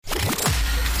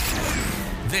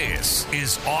This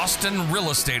is Austin Real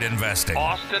Estate Investing.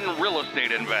 Austin Real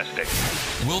Estate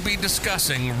Investing. We'll be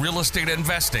discussing real estate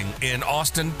investing in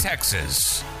Austin,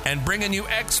 Texas, and bringing you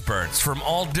experts from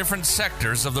all different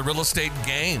sectors of the real estate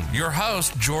game. Your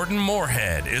host, Jordan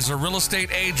Moorhead, is a real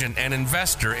estate agent and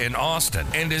investor in Austin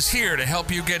and is here to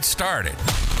help you get started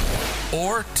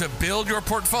or to build your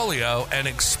portfolio and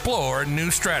explore new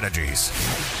strategies.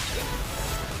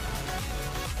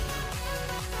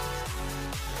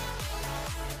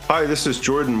 Hi, this is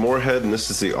Jordan Moorhead, and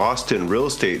this is the Austin Real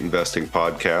Estate Investing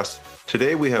Podcast.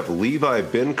 Today we have Levi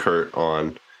Benkert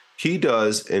on. He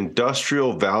does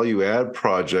industrial value add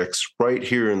projects right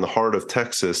here in the heart of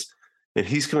Texas, and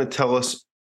he's going to tell us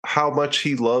how much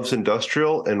he loves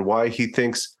industrial and why he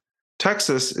thinks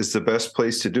Texas is the best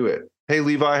place to do it. Hey,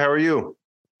 Levi, how are you?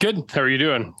 Good. How are you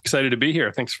doing? Excited to be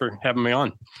here. Thanks for having me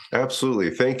on.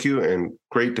 Absolutely. Thank you, and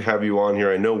great to have you on here.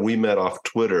 I know we met off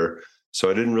Twitter, so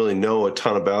I didn't really know a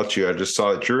ton about you. I just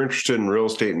saw that you're interested in real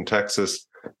estate in Texas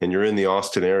and you're in the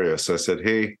Austin area. So I said,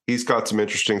 hey, he's got some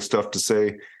interesting stuff to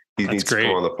say. He needs to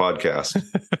come on the podcast.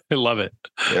 I love it.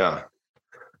 Yeah.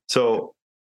 So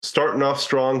starting off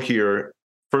strong here,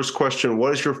 first question,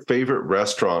 what is your favorite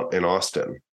restaurant in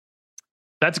Austin?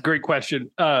 That's a great question.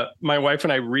 My wife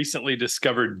and I recently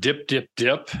discovered Dip Dip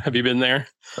Dip. Have you been there?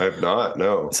 I have not,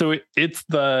 no. So it's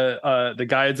the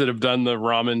guys that have done the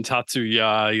ramen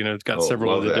Tatsuya. You know, it's got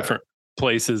several of the different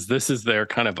places. This is their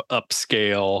kind of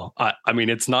upscale. I mean,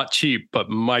 it's not cheap, but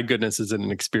my goodness, is it an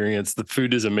experience. The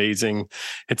food is amazing.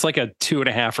 It's like a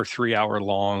 2.5 or 3 hour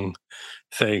long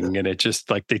thing, and it just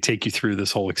like they take you through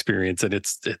this whole experience, and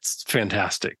it's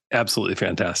fantastic, absolutely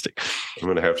fantastic. I'm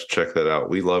gonna have to check that out.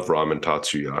 We love ramen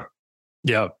Tatsuya.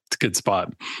 Yeah, it's a good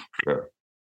spot. Yeah.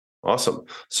 Awesome.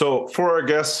 So for our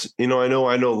guests, I know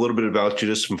a little bit about you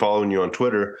just from following you on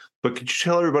Twitter, but could you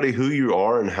tell everybody who you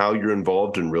are and how you're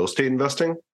involved in real estate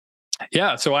investing?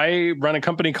 Yeah. So I run a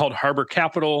company called Harbor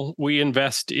Capital. We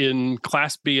invest in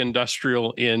Class B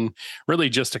industrial in really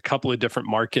just a couple of different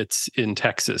markets in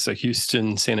Texas,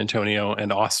 Houston, San Antonio,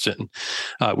 and Austin.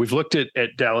 We've looked at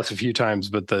Dallas a few times,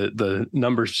 but the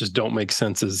numbers just don't make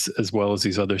sense as well as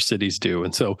these other cities do.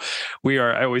 And so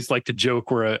I always like to joke,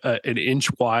 we're an inch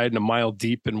wide and a mile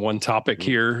deep in one topic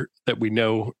here that we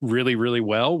know really, really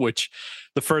well, which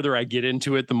the further I get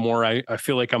into it, the more I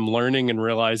feel like I'm learning and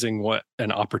realizing what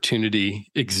an opportunity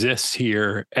exists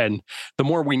here. And the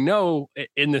more we know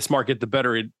in this market, the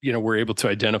better we're able to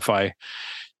identify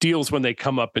deals when they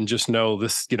come up and just know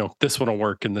this, this one will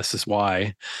work and this is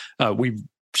why. We've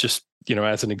just,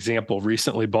 as an example,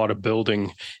 recently bought a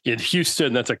building in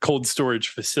Houston that's a cold storage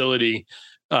facility,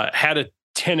 had a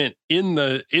tenant in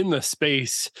the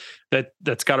space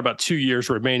that's got about 2 years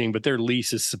remaining, but their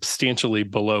lease is substantially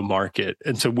below market.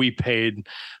 And so we paid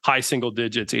high single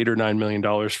digits, $8 or $9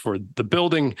 million for the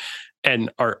building,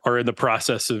 and are in the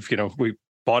process of, we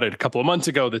bought it a couple of months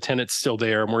ago. The tenant's still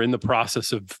there, and we're in the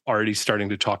process of already starting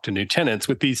to talk to new tenants.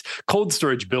 With these cold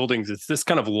storage buildings, it's this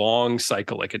kind of long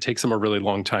cycle. Like it takes them a really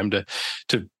long time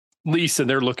to lease, and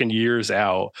they're looking years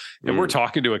out. And we're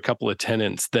talking to a couple of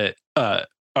tenants that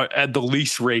at the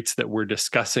lease rates that we're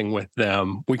discussing with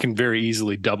them, we can very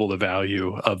easily double the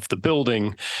value of the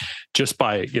building just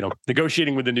by,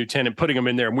 negotiating with the new tenant, putting them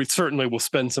in there. And we certainly will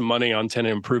spend some money on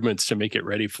tenant improvements to make it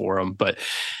ready for them. But,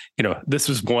 this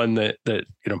was one that,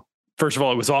 first of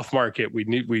all, it was off market. We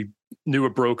knew a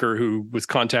broker who was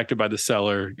contacted by the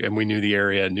seller, and we knew the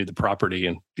area and knew the property.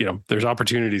 And, there's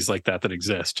opportunities like that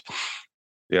exist.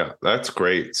 Yeah, that's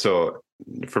great. So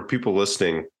for people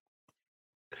listening,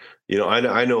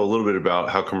 I know a little bit about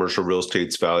how commercial real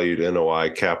estate's valued,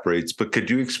 NOI, cap rates, but could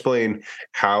you explain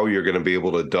how you're going to be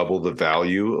able to double the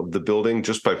value of the building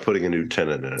just by putting a new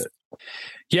tenant in it?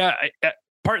 Yeah,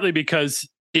 partly because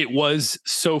it was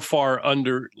so far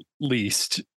under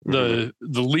leased. The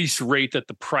lease rate that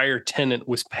the prior tenant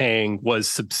was paying was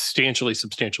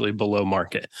substantially below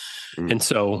market. And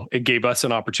so it gave us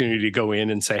an opportunity to go in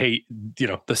and say, hey,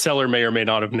 the seller may or may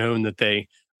not have known that they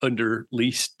under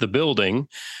leased the building.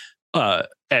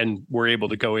 And we're able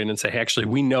to go in and say, hey, actually,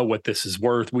 we know what this is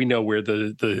worth. We know where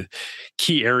the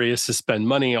key areas to spend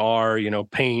money are,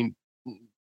 paint,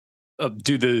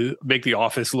 make the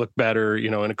office look better,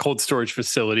 in a cold storage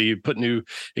facility, put new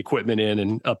equipment in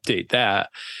and update that.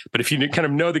 But if you kind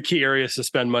of know the key areas to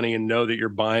spend money and know that you're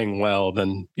buying well,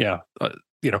 then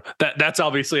that's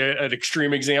obviously an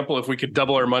extreme example. If we could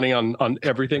double our money on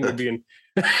everything, we'd be in.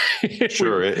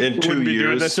 Sure. In 2 years,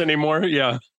 doing this anymore.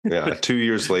 Yeah. Yeah. 2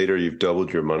 years later, you've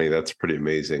doubled your money. That's pretty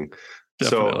amazing.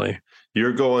 Definitely. So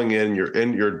you're going in,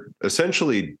 you're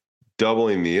essentially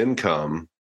doubling the income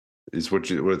is what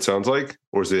it sounds like,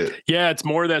 or is it? Yeah, it's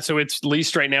more that. So it's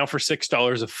leased right now for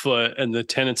 $6 a foot, and the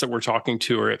tenants that we're talking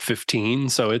to are at 15.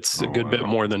 So it's a good bit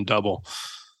more than double.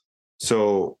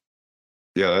 So,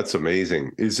 yeah, that's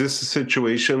amazing. Is this a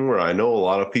situation where I know a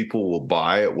lot of people will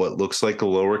buy at what looks like a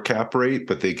lower cap rate,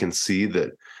 but they can see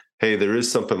that, hey, there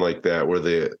is something like that where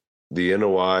the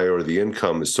NOI or the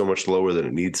income is so much lower than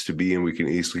it needs to be, and we can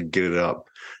easily get it up.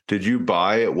 Did you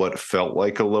buy at what felt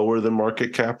like a lower than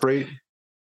market cap rate?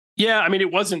 Yeah, I mean,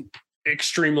 it wasn't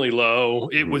extremely low.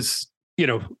 It was,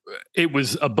 it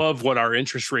was above what our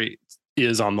interest rate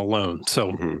is on the loan.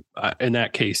 So in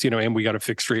that case, and we got a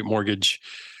fixed rate mortgage,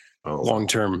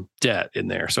 long-term debt in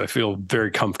there. So I feel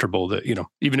very comfortable that,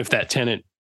 even if that tenant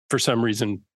for some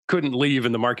reason couldn't leave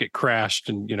and the market crashed,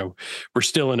 and, we're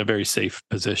still in a very safe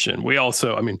position. We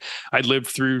also, I mean, I lived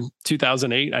through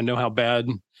 2008. I know how bad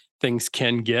things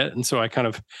can get. And so I kind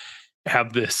of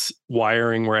have this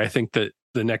wiring where I think that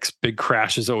the next big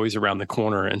crash is always around the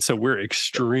corner. And so we're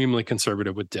extremely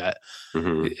conservative with debt.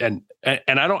 And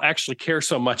I don't actually care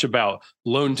so much about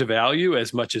loan to value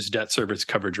as much as debt service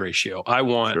coverage ratio. I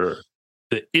want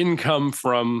the income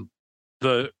from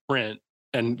the rent,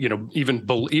 and,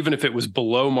 even if it was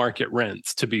below market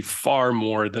rents, to be far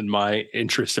more than my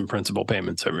interest and principal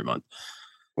payments every month.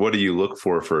 What do you look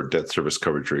for debt service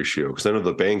coverage ratio? Because I know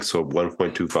the banks are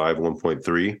 1.25,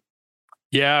 1.3.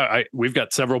 Yeah, we've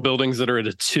got several buildings that are at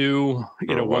a 2.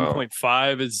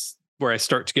 1.5 is where I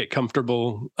start to get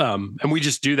comfortable. And we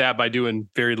just do that by doing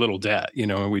very little debt,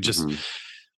 and we just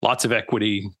lots of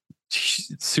equity,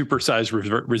 supersized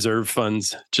reserve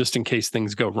funds just in case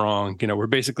things go wrong. We're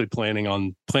basically planning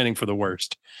for the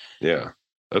worst. Yeah,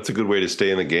 that's a good way to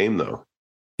stay in the game, though.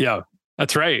 Yeah,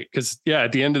 that's right. Because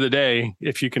at the end of the day,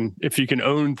 if you can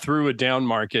own through a down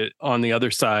market on the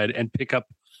other side and pick up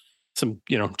some,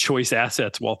 choice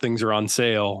assets while things are on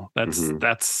sale,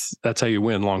 that's how you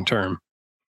win long term.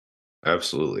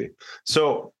 Absolutely.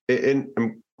 So,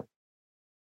 I'm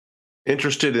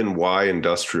interested in why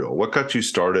industrial. What got you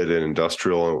started in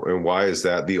industrial, and why is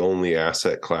that the only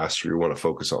asset class you want to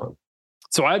focus on?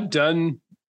 So I've done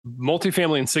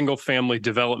multifamily and single family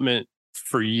development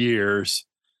for years.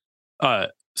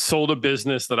 Sold a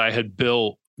business that I had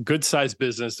built, good sized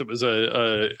business that was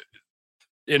a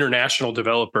international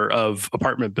developer of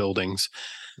apartment buildings.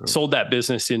 Sold that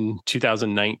business in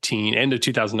 2019, end of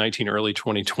 2019, early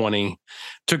 2020.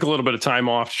 Took a little bit of time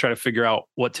off to try to figure out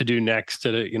what to do next.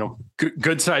 At a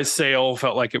good size sale,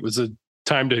 felt like it was a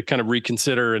time to kind of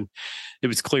reconsider, and it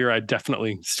was clear I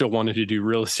definitely still wanted to do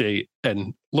real estate,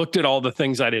 and looked at all the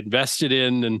things I'd invested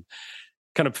in and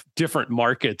kind of different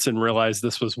markets, and realized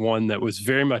this was one that was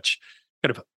very much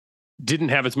kind of didn't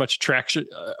have as much traction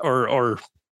or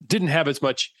didn't have as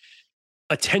much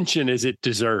attention as it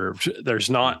deserved. There's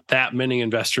not that many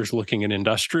investors looking at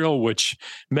industrial, which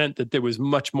meant that there was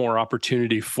much more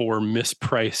opportunity for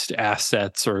mispriced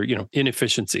assets or,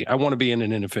 inefficiency. I want to be in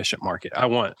an inefficient market. I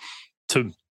want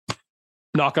to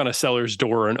knock on a seller's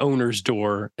door or an owner's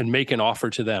door and make an offer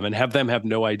to them and have them have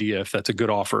no idea if that's a good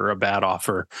offer or a bad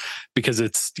offer, because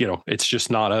it's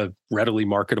just not a readily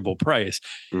marketable price.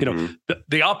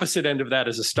 The opposite end of that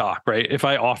is a stock, right? If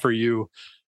I offer you,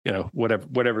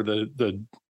 whatever the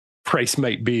price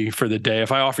might be for the day.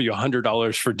 If I offer you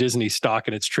 $100 for Disney stock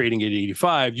and it's trading at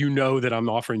 85, that I'm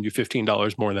offering you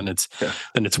 $15 more than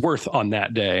it's worth on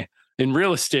that day. In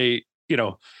real estate,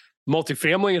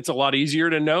 multifamily, it's a lot easier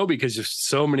to know because there's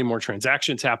so many more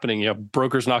transactions happening. You have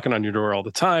brokers knocking on your door all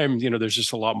the time. There's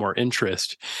just a lot more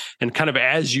interest. And kind of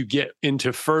as you get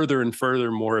into further and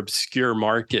further more obscure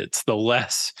markets, the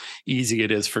less easy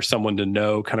it is for someone to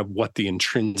know kind of what the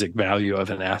intrinsic value of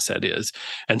an asset is.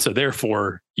 And so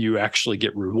therefore, you actually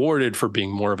get rewarded for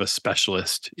being more of a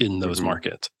specialist in those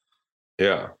markets.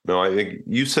 Yeah. No, I think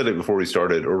you said it before we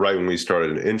started, or right when we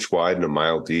started, an inch wide and a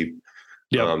mile deep.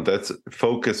 Yeah, that's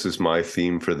focus is my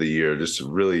theme for the year. Just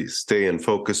really staying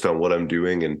focused on what I'm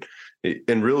doing. And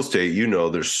in real estate,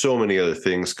 there's so many other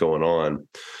things going on.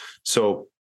 So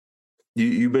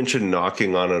you mentioned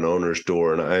knocking on an owner's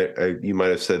door, and I you might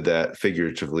have said that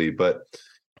figuratively, but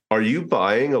are you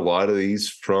buying a lot of these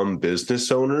from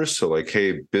business owners? So like,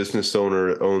 hey, business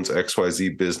owner owns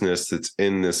XYZ business that's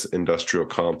in this industrial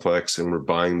complex, and we're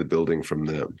buying the building from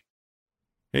them.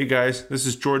 Hey guys, this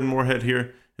is Jordan Moorhead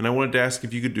here. And I wanted to ask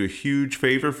if you could do a huge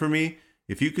favor for me.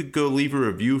 If you could go leave a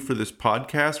review for this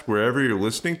podcast wherever you're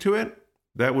listening to it,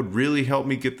 that would really help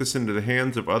me get this into the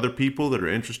hands of other people that are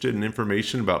interested in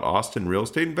information about Austin real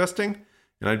estate investing,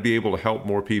 and I'd be able to help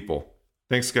more people.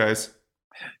 Thanks, guys.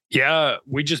 Yeah,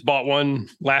 we just bought one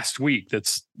last week.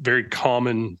 That's very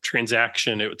common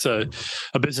transaction. It's a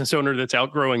business owner that's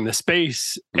outgrowing the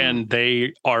space, and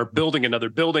they are building another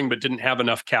building, but didn't have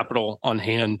enough capital on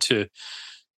hand to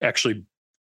actually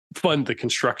fund the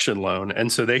construction loan.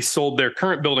 And so they sold their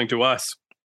current building to us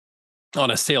on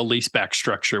a sale leaseback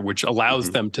structure, which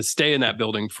allows them to stay in that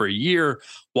building for a year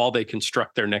while they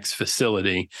construct their next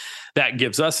facility. That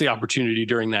gives us the opportunity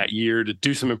during that year to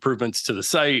do some improvements to the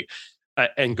site,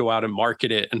 and go out and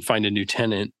market it and find a new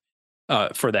tenant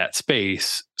for that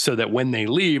space, so that when they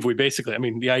leave, we basically,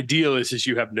 the ideal is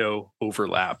you have no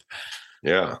overlap.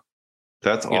 Yeah,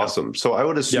 that's awesome. So I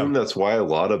would assume that's why a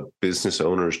lot of business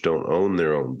owners don't own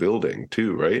their own building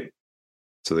too, right?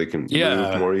 So they can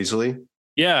move more easily.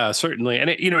 Yeah, certainly. And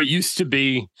it used to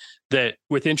be that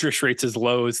with interest rates as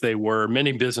low as they were,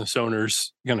 many business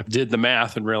owners kind of did the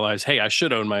math and realized, hey, I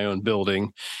should own my own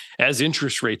building. As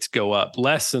interest rates go up,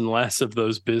 less and less of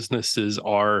those businesses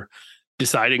are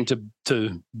deciding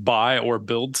to buy or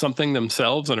build something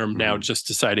themselves, and are now just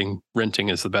deciding renting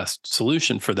is the best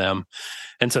solution for them.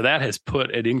 And so that has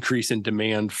put an increase in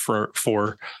demand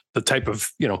for the type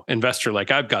of investor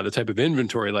like I've got, the type of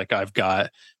inventory like I've got,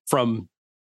 from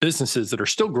businesses that are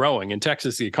still growing in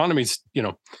Texas. The economy's,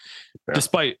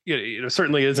 despite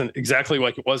certainly isn't exactly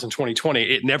like it was in 2020.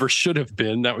 It never should have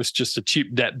been. That was just a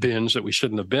cheap debt binge that we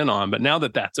shouldn't have been on. But now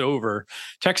that that's over,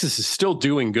 Texas is still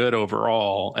doing good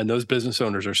overall, and those business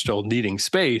owners are still needing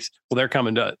space. Well, they're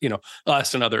coming to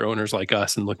us and other owners like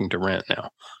us and looking to rent now.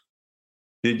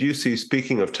 Did you see,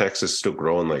 speaking of Texas still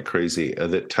growing like crazy,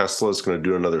 that Tesla is going to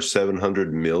do another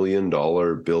 $700 million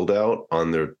build out on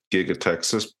their Giga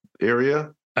Texas area?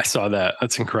 I saw that.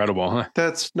 That's incredible, huh?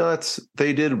 That's nuts.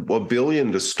 They did $1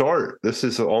 billion to start. This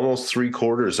is almost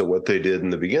 3/4 of what they did in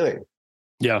the beginning.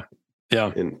 Yeah.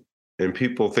 Yeah. And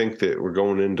people think that we're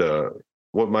going into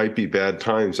what might be bad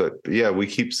times. We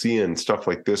keep seeing stuff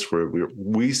like this where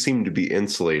we seem to be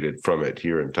insulated from it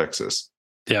here in Texas.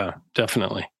 Yeah,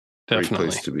 definitely. Great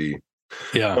place to be.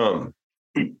 Yeah.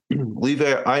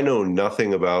 Levi, I know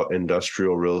nothing about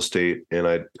industrial real estate, and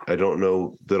I don't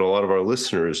know that a lot of our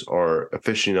listeners are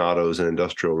aficionados in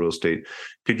industrial real estate.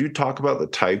 Could you talk about the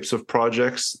types of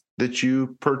projects that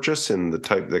you purchase and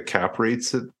the cap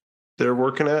rates that they're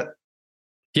working at?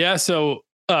 Yeah. So,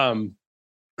 we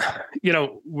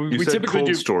typically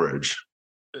do storage.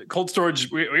 Cold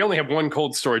storage. We only have one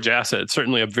cold storage asset. It's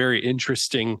certainly a very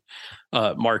interesting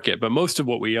market, but most of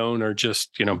what we own are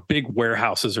just big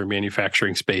warehouses or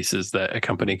manufacturing spaces that a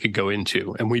company could go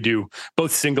into, and we do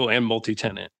both single and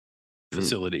multi-tenant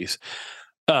facilities.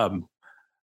 From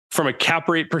a cap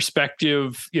rate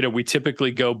perspective, we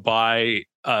typically go buy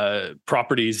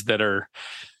properties that are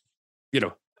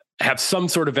have some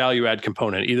sort of value add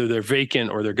component. Either they're vacant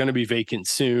or they're going to be vacant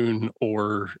soon,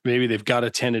 or maybe they've got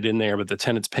a tenant in there, but the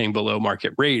tenant's paying below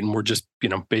market rate. And we're just,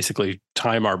 basically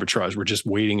time arbitrage. We're just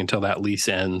waiting until that lease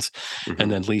ends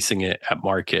and then leasing it at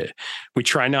market. We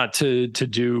try not to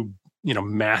do,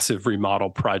 massive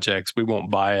remodel projects. We won't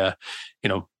buy a,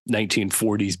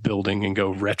 1940s building and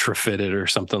go retrofit it or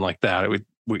something like that.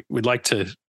 We'd like to,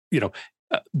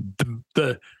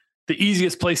 the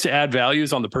easiest place to add value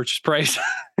is on the purchase price.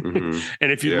 And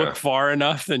if you look far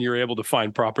enough, then you're able to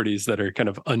find properties that are kind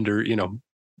of under,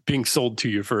 being sold to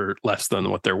you for less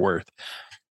than what they're worth.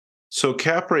 So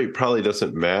cap rate probably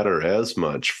doesn't matter as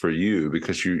much for you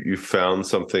because you found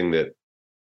something that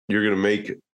you're going to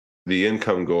make the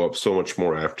income go up so much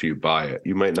more after you buy it.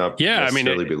 You might not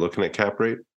necessarily be looking at cap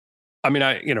rate.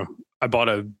 I bought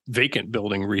a vacant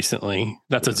building recently.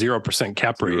 That's a 0%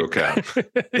 cap rate. 0 cap.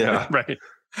 Yeah. Right.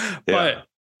 But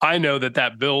I know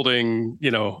that building,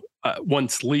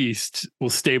 once leased, will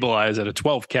stabilize at a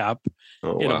 12 cap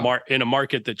in a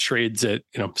market that trades at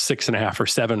 6.5 or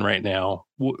 7 right now.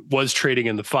 Was trading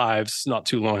in the 5s not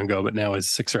too long ago, but now is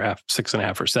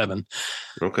 6.5 or 7.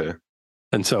 Okay.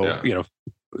 And so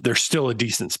there's still a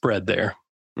decent spread there.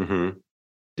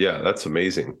 Yeah, that's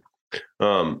amazing.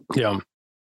 So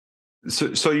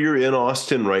you're in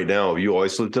Austin right now. Have you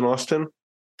always lived in Austin?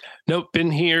 Nope,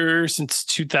 been here since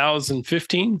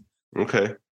 2015.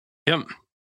 Okay. Yep.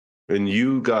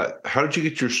 And how did you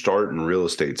get your start in real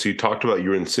estate? So you talked about you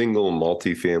were in single and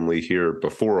multifamily here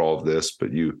before all of this, but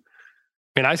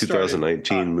I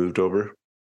 2019 moved over.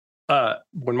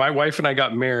 When my wife and I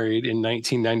got married in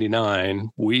 1999,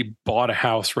 we bought a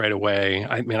house right away.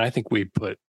 I think we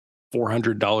put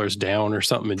 $400 down or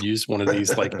something and used one of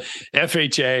these like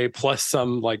FHA plus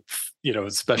some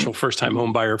special first time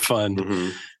home buyer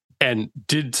fund and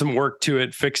did some work to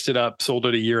it, fixed it up, sold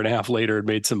it a year and a half later and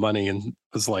made some money and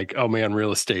was like, oh man,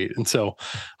 real estate. And so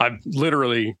I've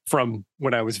literally from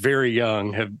when I was very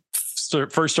young have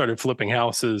first started flipping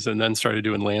houses and then started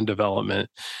doing land development,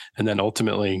 and then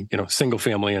ultimately, single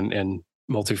family and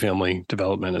multifamily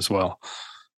development as well.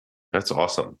 That's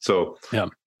awesome. So yeah,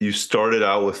 you started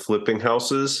out with flipping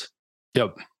houses.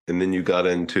 Yep. And then you got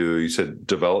into, you said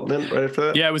development right after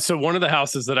that? Yeah, it was, so one of the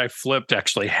houses that I flipped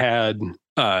actually had,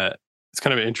 it's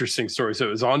kind of an interesting story. So it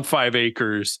was on 5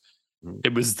 acres.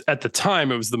 It was, at the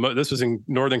time, it was this was in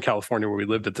Northern California where we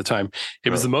lived at the time. It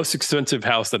was the most expensive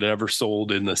house that had ever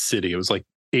sold in the city. It was like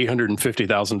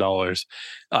 $850,000.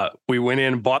 We went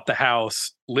in, bought the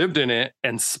house, lived in it,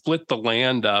 and split the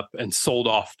land up and sold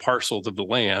off parcels of the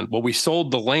land. Well, we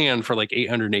sold the land for like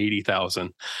 $880,000.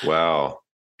 Wow.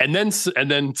 And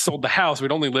then sold the house.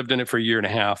 We'd only lived in it for a year and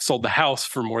a half. Sold the house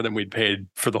for more than we'd paid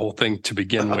for the whole thing to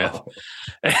begin with.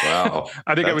 Wow.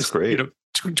 I think I was great.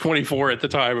 24 at the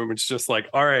time, and was just like,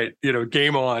 all right,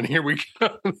 game on. Here we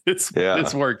go. This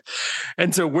worked.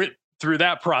 And so went through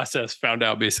that process, found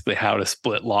out basically how to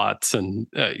split lots and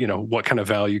what kind of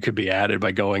value could be added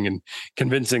by going and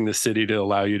convincing the city to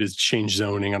allow you to change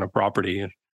zoning on a property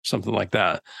or something like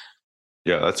that.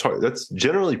 Yeah, that's hard. That's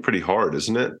generally pretty hard,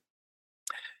 isn't it?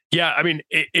 Yeah, I mean,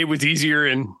 it was easier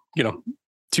in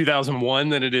 2001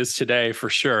 than it is today, for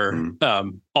sure.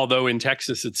 Although in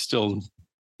Texas, it's still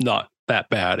not that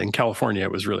bad. In California,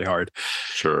 it was really hard.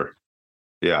 Sure.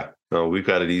 Yeah. No, we've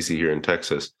got it easy here in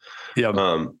Texas. Yeah.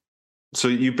 So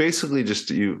you basically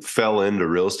you fell into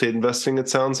real estate investing. It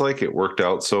sounds like it worked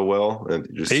out so well, and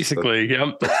just basically,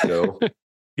 Yep.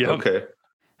 Okay.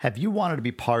 Have you wanted to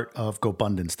be part of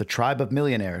GoBundance, the tribe of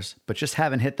millionaires, but just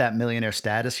haven't hit that millionaire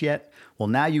status yet? Well,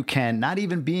 now you can, not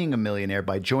even being a millionaire,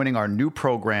 by joining our new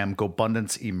program,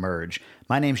 GoBundance Emerge.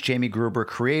 My name's Jamie Gruber,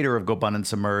 creator of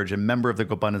GoBundance Emerge and member of the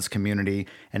GoBundance community.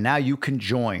 And now you can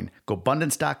join.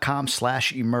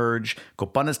 GoBundance.com/emerge.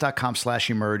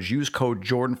 GoBundance.com/emerge. Use code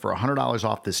Jordan for $100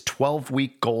 off this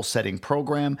 12-week goal-setting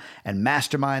program and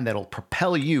mastermind that'll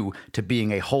propel you to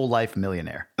being a whole life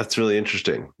millionaire. That's really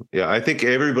interesting. Yeah, I think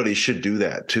everybody should do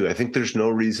that too. I think there's no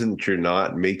reason that you're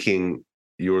not making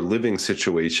your living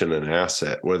situation an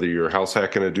asset, whether you're house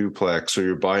hacking a duplex or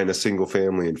you're buying a single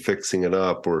family and fixing it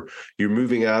up, or you're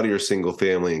moving out of your single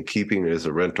family and keeping it as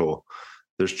a rental.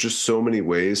 There's just so many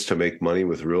ways to make money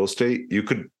with real estate. You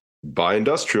could buy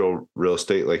industrial real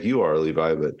estate like you are,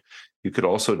 Levi, but you could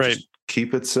also just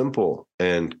keep it simple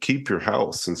and keep your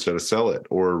house instead of sell it,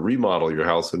 or remodel your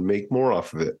house and make more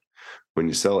off of it when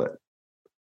you sell it.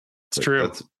 It's true.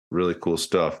 That's really cool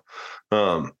stuff.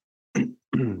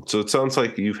 So it sounds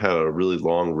like you've had a really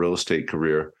long real estate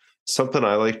career. Something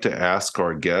I like to ask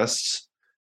our guests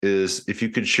is if you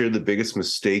could share the biggest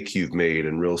mistake you've made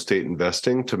in real estate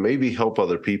investing to maybe help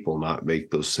other people not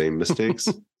make those same mistakes.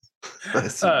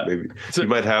 Maybe you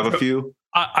might have a few.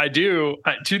 I do.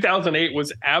 2008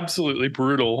 was absolutely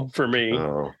brutal for me.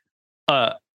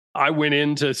 I went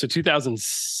into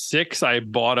 2006. I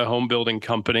bought a home building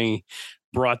company,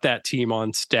 brought that team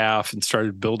on staff, and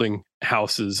started building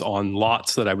houses on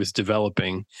lots that I was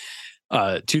developing.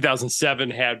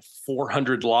 2007 had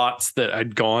 400 lots that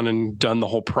I'd gone and done the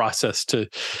whole process to,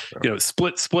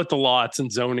 split the lots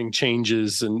and zoning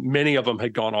changes. And many of them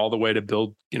had gone all the way to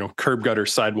build, curb, gutter,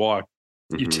 sidewalk,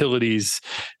 utilities,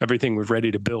 everything was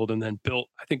ready to build, and then built.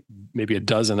 I think maybe a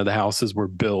dozen of the houses were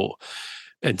built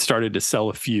and started to sell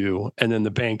a few. And then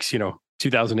the banks,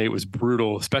 2008 was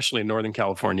brutal, especially in Northern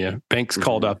California. Banks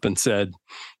called up and said,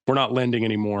 we're not lending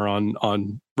anymore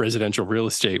on residential real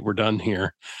estate. We're done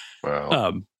here.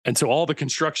 Wow. And so all the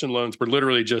construction loans were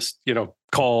literally just,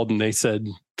 called, and they said,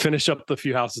 finish up the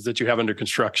few houses that you have under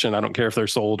construction. I don't care if they're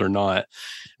sold or not.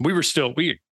 We were still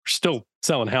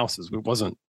selling houses. It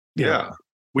wasn't,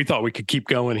 we thought we could keep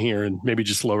going here and maybe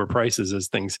just lower prices as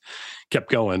things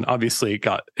kept going. Obviously it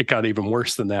got even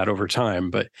worse than that over time,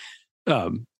 but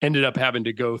ended up having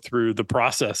to go through the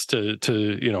process to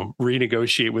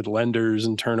renegotiate with lenders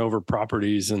and turn over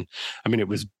properties. And I mean, it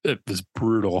was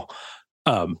brutal.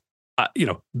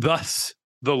 Thus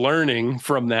the learning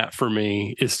from that for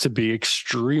me is to be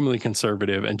extremely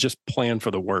conservative and just plan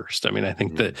for the worst. I mean, I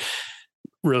think that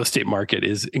real estate market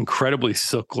is incredibly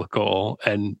cyclical.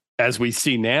 And as we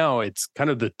see now, it's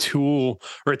kind of the tool,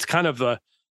 or it's kind of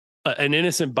an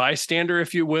innocent bystander,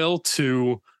 if you will,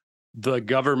 to the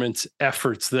government's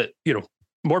efforts that,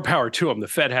 more power to them. The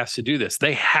Fed has to do this.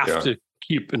 They have to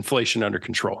keep inflation under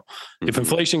control. If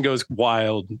inflation goes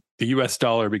wild, the US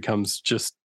dollar becomes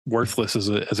just worthless as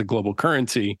a global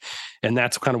currency. And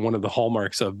that's kind of one of the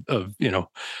hallmarks of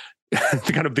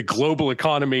kind of the global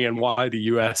economy and why the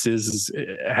US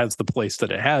has the place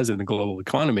that it has in the global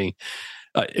economy.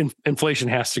 Inflation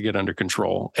has to get under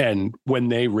control. And when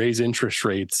they raise interest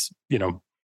rates,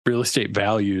 real estate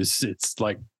values, it's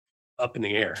like up in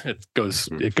the air. It goes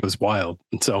wild.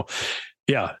 And so,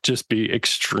 yeah, just be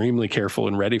extremely careful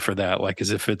and ready for that, like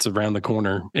as if it's around the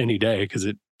corner any day, because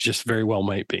it just very well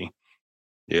might be.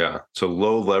 Yeah. So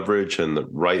low leverage and the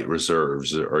right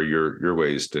reserves are your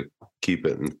ways to keep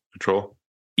it in control.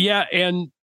 Yeah.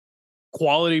 And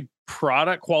quality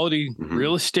product, quality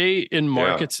real estate in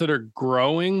markets that are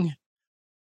growing,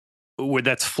 where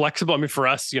that's flexible. I mean, for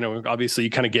us, obviously you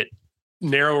kind of get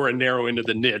narrower and narrow into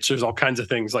the niche. There's all kinds of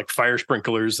things like fire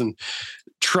sprinklers and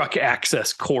truck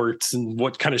access courts and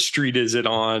what kind of street is it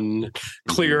on,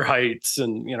 clear heights,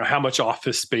 and how much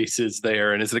office space is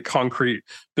there, and is it a concrete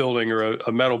building or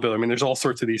a metal building? I mean, there's all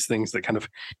sorts of these things that kind of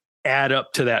add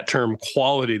up to that term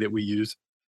quality that we use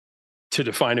to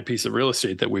define a piece of real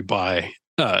estate that we buy,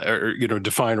 or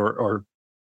define or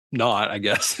not, I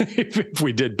guess, if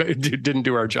we didn't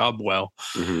do our job well.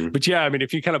 But yeah, I mean,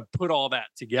 if you kind of put all that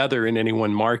together in any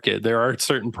one market, there are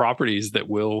certain properties that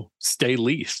will stay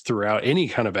leased throughout any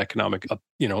kind of economic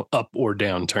up or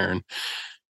downturn.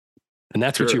 And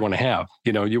that's what you want to have.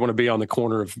 You want to be on the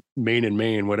corner of Main and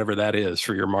Main, whatever that is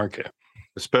for your market.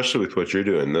 Especially with what you're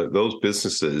doing, those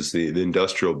businesses, the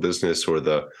industrial business or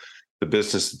the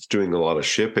business that's doing a lot of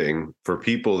shipping for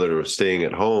people that are staying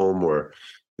at home or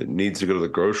that needs to go to the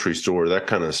grocery store, that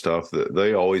kind of stuff, that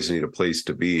they always need a place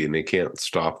to be and they can't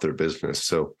stop their business.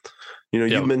 So,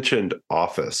 you mentioned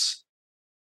office.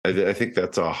 I think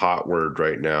that's a hot word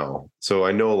right now. So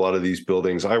I know a lot of these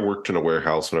buildings, I worked in a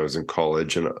warehouse when I was in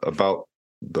college, and about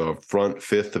the front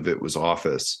fifth of it was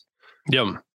office.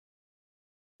 Yeah.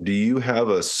 Do you have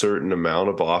a certain amount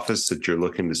of office that you're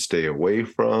looking to stay away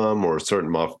from, or a certain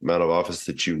amount of office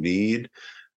that you need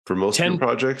for most of your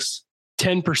projects?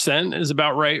 10% is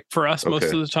about right for us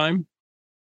most of the time.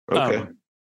 Okay.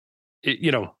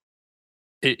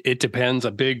 It depends.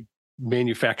 A big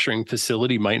manufacturing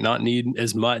facility might not need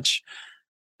as much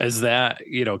as that,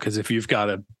 because if you've got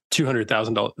a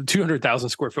 200,000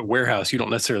 square foot warehouse, you don't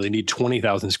necessarily need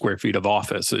 20,000 square feet of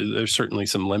office. There's certainly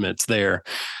some limits there.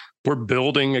 We're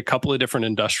building a couple of different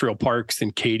industrial parks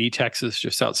in Katy, Texas,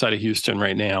 just outside of Houston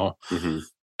right now.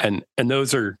 And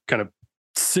those are kind of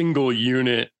single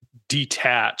unit,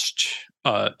 detached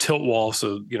tilt wall,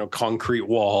 so concrete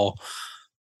wall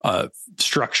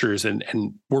structures,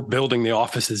 and we're building the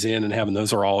offices in and having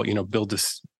those are all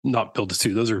not build to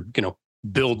suit. Those are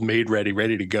build made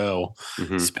ready to go,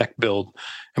 spec build,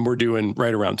 and we're doing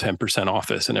right around 10%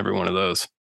 office in every one of those.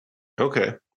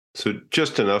 Okay, so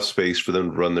just enough space for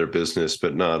them to run their business,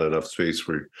 but not enough space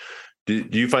where. Do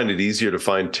you find it easier to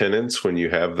find tenants when you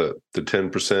have the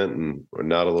 10% and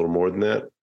not a little more than that?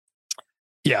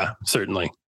 Yeah, certainly.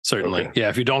 Okay. Yeah.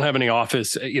 If you don't have any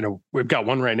office, we've got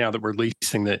one right now that we're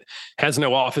leasing that has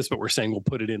no office, but we're saying we'll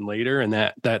put it in later. And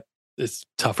that is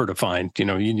tougher to find. You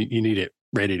need it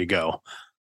ready to go.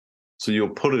 So you'll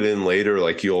put it in later,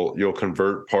 like you'll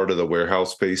convert part of the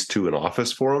warehouse space to an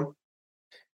office for them?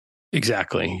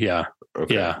 Exactly. Yeah.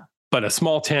 Okay. Yeah. But a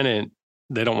small tenant,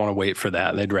 they don't want to wait for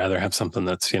that. They'd rather have something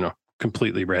that's,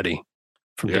 completely ready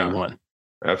from day one.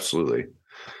 Absolutely.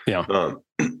 Yeah.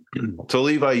 So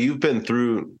Levi, you've been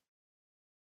through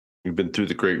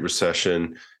the Great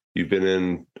Recession. You've been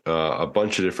in a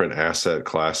bunch of different asset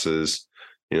classes.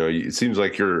 It seems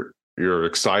like you're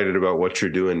excited about what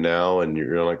you're doing now, and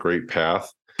you're on a great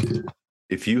path.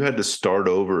 If you had to start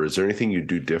over, is there anything you'd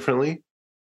do differently?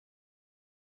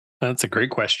 That's a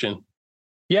great question.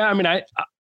 Yeah, I mean,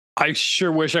 I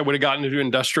sure wish I would have gotten into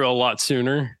industrial a lot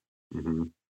sooner,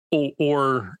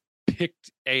 or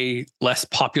picked a less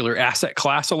popular asset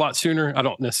class a lot sooner. I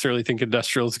don't necessarily think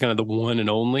industrial is kind of the one and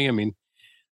only. I mean,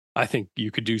 I think you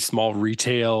could do small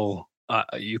retail,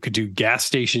 you could do gas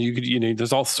station,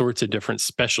 there's all sorts of different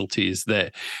specialties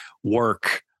that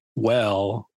work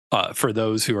well for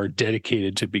those who are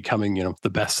dedicated to becoming, the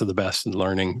best of the best and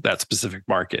learning that specific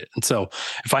market. And so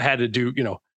if I had to do,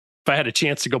 if I had a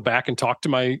chance to go back and talk to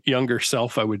my younger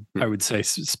self, I would say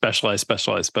specialize.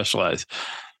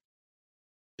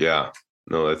 Yeah,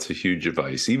 no, that's a huge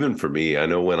advice. Even for me, I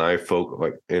know when I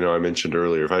I mentioned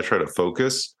earlier, if I try to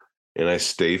focus and I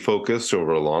stay focused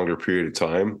over a longer period of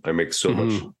time, I make so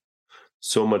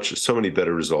many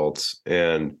better results.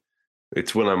 And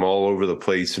it's when I'm all over the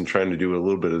place and trying to do a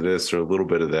little bit of this or a little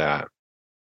bit of that.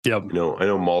 Yep. I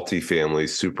know multifamily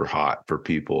is super hot for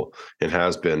people and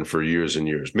has been for years and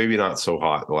years. Maybe not so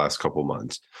hot the last couple of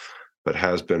months, but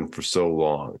has been for so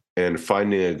long. And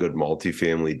finding a good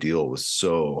multifamily deal was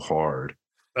so hard.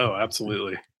 Oh,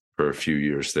 absolutely. For a few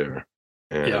years there.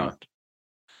 And yeah.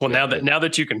 Well, now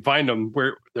that you can find them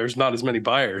where there's not as many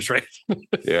buyers, right?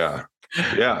 Yeah.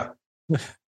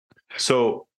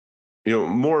 So,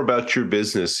 more about your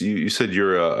business. You said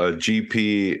you're a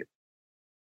GP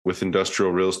with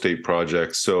industrial real estate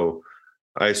projects. So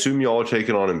I assume you all are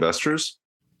taking on investors?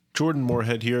 Jordan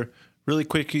Moorhead here. Really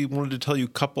quickly, wanted to tell you a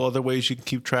couple other ways you can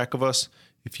keep track of us.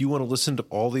 If you want to listen to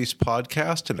all these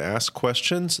podcasts and ask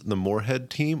questions, the Moorhead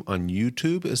team on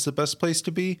YouTube is the best place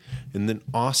to be. And then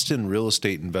Austin Real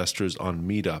Estate Investors on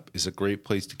Meetup is a great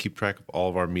place to keep track of all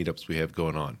of our meetups we have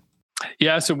going on.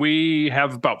 Yeah, so we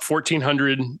have about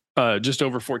 1,400, just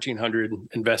over 1,400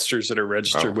 investors that are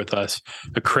registered with us,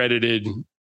 accredited.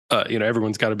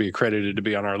 Everyone's got to be accredited to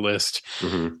be on our list.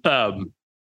 Mm-hmm.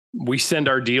 We send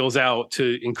our deals out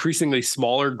to increasingly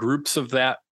smaller groups of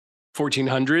that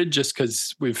 1,400, just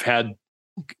because we've had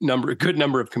a good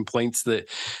number of complaints that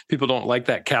people don't like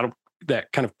that kind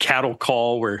of cattle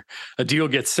call where a deal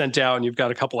gets sent out and you've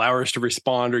got a couple hours to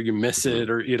respond, or you miss it,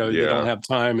 or you don't have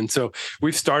time. And so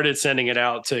we've started sending it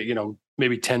out to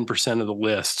maybe 10% of the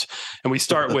list, and we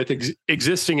start with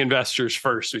existing investors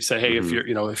first. We say, hey, if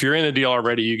you're in a deal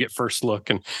already, you get first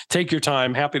look, and take your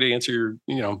time. Happy to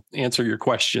answer your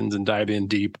questions and dive in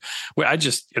deep. I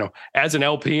just as an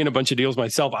LP in a bunch of deals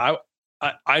myself,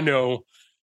 I know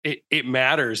it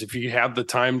matters if you have the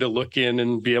time to look in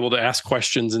and be able to ask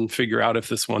questions and figure out if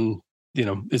this one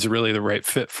is really the right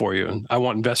fit for you. And I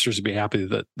want investors to be happy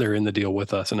that they're in the deal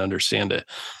with us and understand it.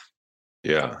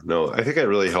 Yeah, no, I think it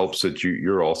really helps that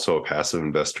you're also a passive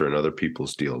investor in other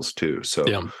people's deals too.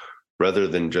 So rather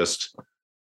than just,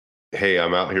 hey,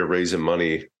 I'm out here raising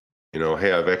money,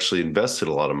 hey, I've actually invested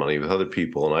a lot of money with other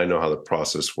people and I know how the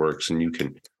process works. And you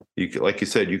can, like you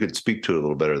said, you could speak to it a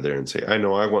little better there and say, I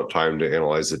know I want time to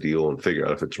analyze the deal and figure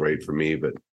out if it's right for me.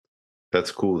 But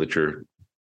that's cool that you're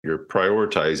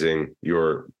prioritizing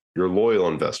your loyal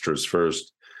investors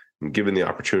first, and giving the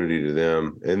opportunity to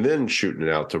them, and then shooting it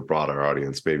out to a broader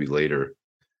audience maybe later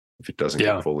if it doesn't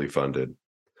get fully funded.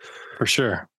 For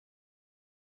sure.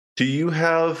 Do you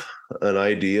have an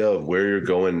idea of where you're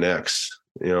going next?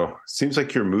 It seems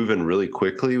like you're moving really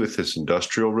quickly with this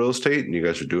industrial real estate and you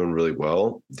guys are doing really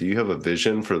well. Do you have a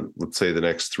vision for, let's say, the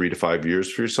next 3 to 5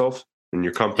 years for yourself and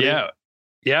your company?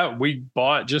 Yeah, we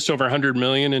bought just over $100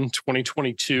 million in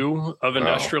 2022 of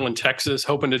industrial in Texas,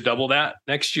 hoping to double that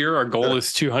next year. Our goal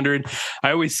is 200.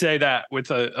 I always say that with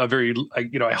a very,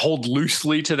 I hold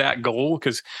loosely to that goal,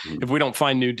 because if we don't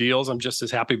find new deals, I'm just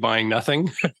as happy buying nothing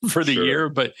for the year.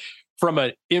 But from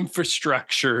an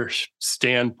infrastructure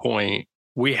standpoint,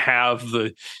 we have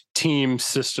the team,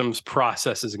 systems,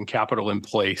 processes, and capital in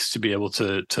place to be able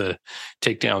to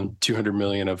take down 200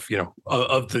 million of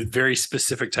the very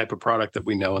specific type of product that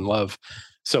we know and love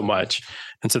so much.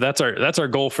 And so that's our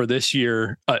goal for this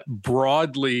year.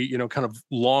 Broadly, kind of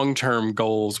long-term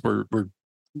goals, we're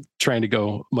trying to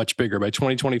go much bigger. By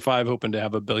 2025, hoping to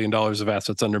have $1 billion of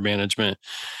assets under management.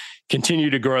 Continue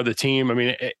to grow the team. I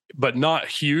mean, but not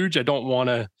huge. I don't want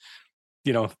to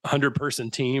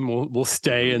 100-person team. We'll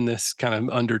stay in this kind of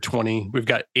under 20. We've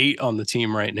got 8 on the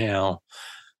team right now.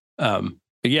 But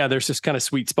there's this kind of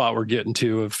sweet spot we're getting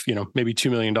to of, maybe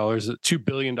 $2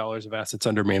 billion of assets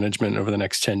under management over the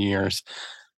next 10 years.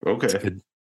 Okay. It's a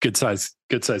good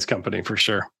size company for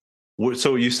sure.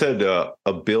 So you said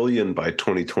 $1 billion by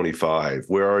 2025.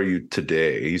 Where are you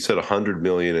today? You said 100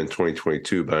 million in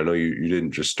 2022, but I know you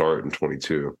didn't just start in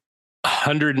 22.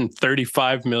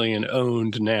 135 million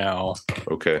owned now.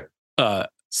 Okay.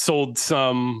 Sold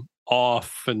some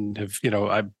off and have,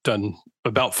 I've done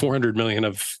about 400 million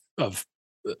of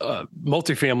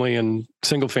multifamily and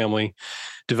single family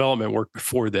development work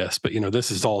before this. But, this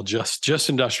is all just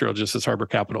industrial, just as Harbor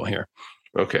Capital here.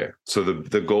 Okay. So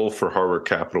the goal for Harbor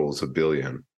Capital is $1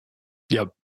 billion. Yep.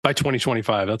 By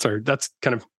 2025. That's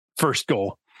kind of first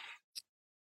goal.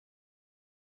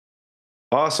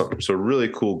 Awesome. So really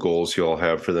cool goals you all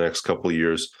have for the next couple of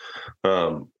years.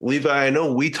 Levi, I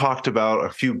know we talked about a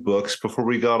few books before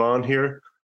we got on here.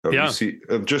 You see,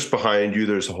 just behind you,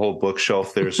 there's a whole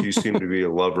bookshelf there. So you seem to be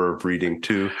a lover of reading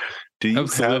too. Do you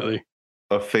have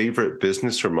a favorite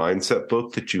business or mindset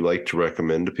book that you like to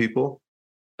recommend to people?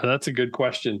 That's a good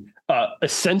question.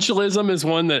 Essentialism is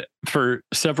one that for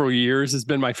several years has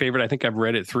been my favorite. I think I've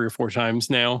read it 3 or 4 times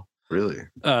now. Really?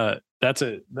 That's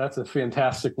a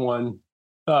fantastic one.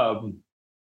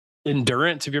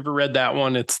 Endurance. Have you ever read that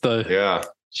one? It's the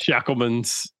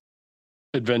Shackleman's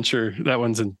adventure. That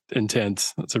one's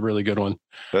intense. That's a really good one.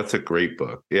 That's a great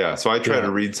book. Yeah. So I try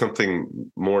to read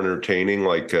something more entertaining,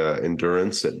 like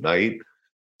Endurance at night.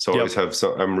 So I always have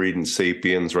I'm reading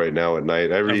Sapiens right now at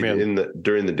night. I read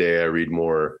during the day, I read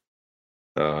more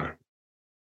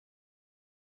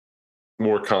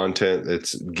content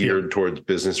that's geared towards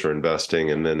business or investing.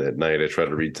 And then at night I try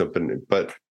to read something,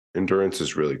 but Endurance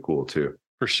is really cool too.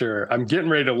 For sure. I'm getting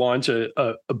ready to launch a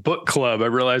book club. I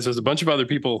realize there's a bunch of other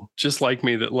people just like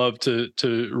me that love to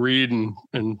read and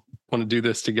want to do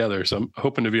this together. So I'm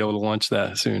hoping to be able to launch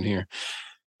that soon here.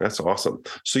 That's awesome.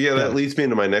 So yeah, that leads me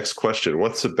into my next question.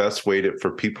 What's the best way for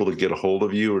people to get a hold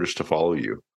of you or just to follow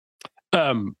you?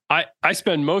 I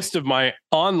spend most of my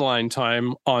online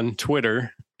time on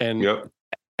Twitter, and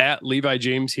at Levi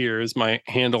James here is my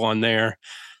handle on there.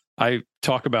 I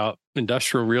talk about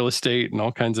industrial real estate and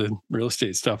all kinds of real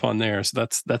estate stuff on there. So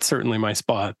that's certainly my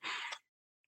spot.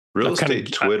 Real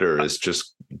estate Twitter is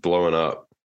just blowing up.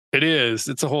 It is.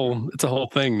 It's a whole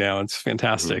thing now. It's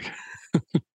fantastic.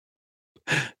 Mm-hmm.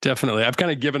 Definitely. I've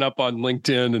kind of given up on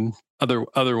LinkedIn and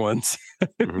other ones.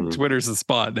 Mm-hmm. Twitter's the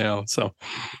spot now. So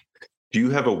do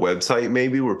you have a website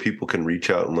maybe where people can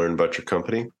reach out and learn about your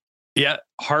company? Yeah,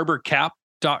 harborcap.com,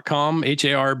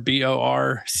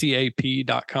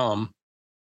 HARBORCAP.com.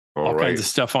 All kinds of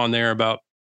stuff on there about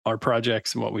our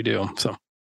projects and what we do. So,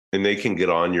 and they can get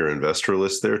on your investor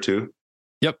list there too.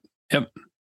 Yep.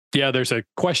 Yeah, there's a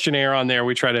questionnaire on there.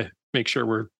 We try to make sure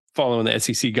we're following the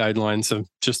SEC guidelines. So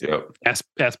just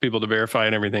ask people to verify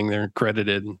and everything. They're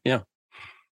accredited. Yeah.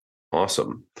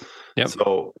 Awesome. Yep.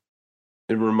 So,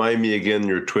 and remind me again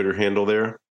your Twitter handle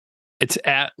there. It's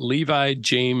at Levi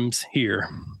James here.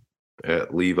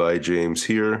 At Levi James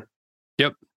here.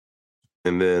 Yep.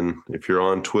 And then if you're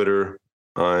on Twitter,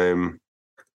 I'm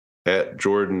at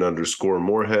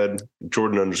Jordan_Moorhead.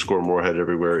 Jordan_Moorhead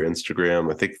everywhere.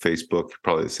 Instagram, I think Facebook,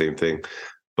 probably the same thing.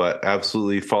 But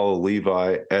absolutely follow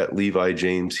Levi at Levi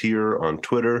James here on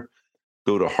Twitter.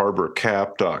 Go to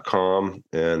harborcap.com.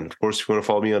 And of course, if you want to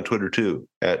follow me on Twitter too,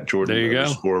 at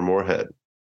Jordan_Moorhead.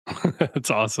 That's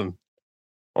awesome.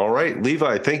 All right,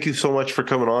 Levi, thank you so much for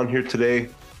coming on here today.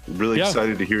 Really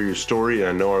excited to hear your story.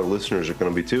 I know our listeners are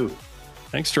going to be too.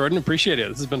 Thanks, Jordan. Appreciate it.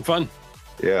 This has been fun.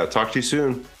 Yeah. Talk to you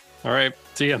soon. All right.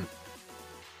 See you.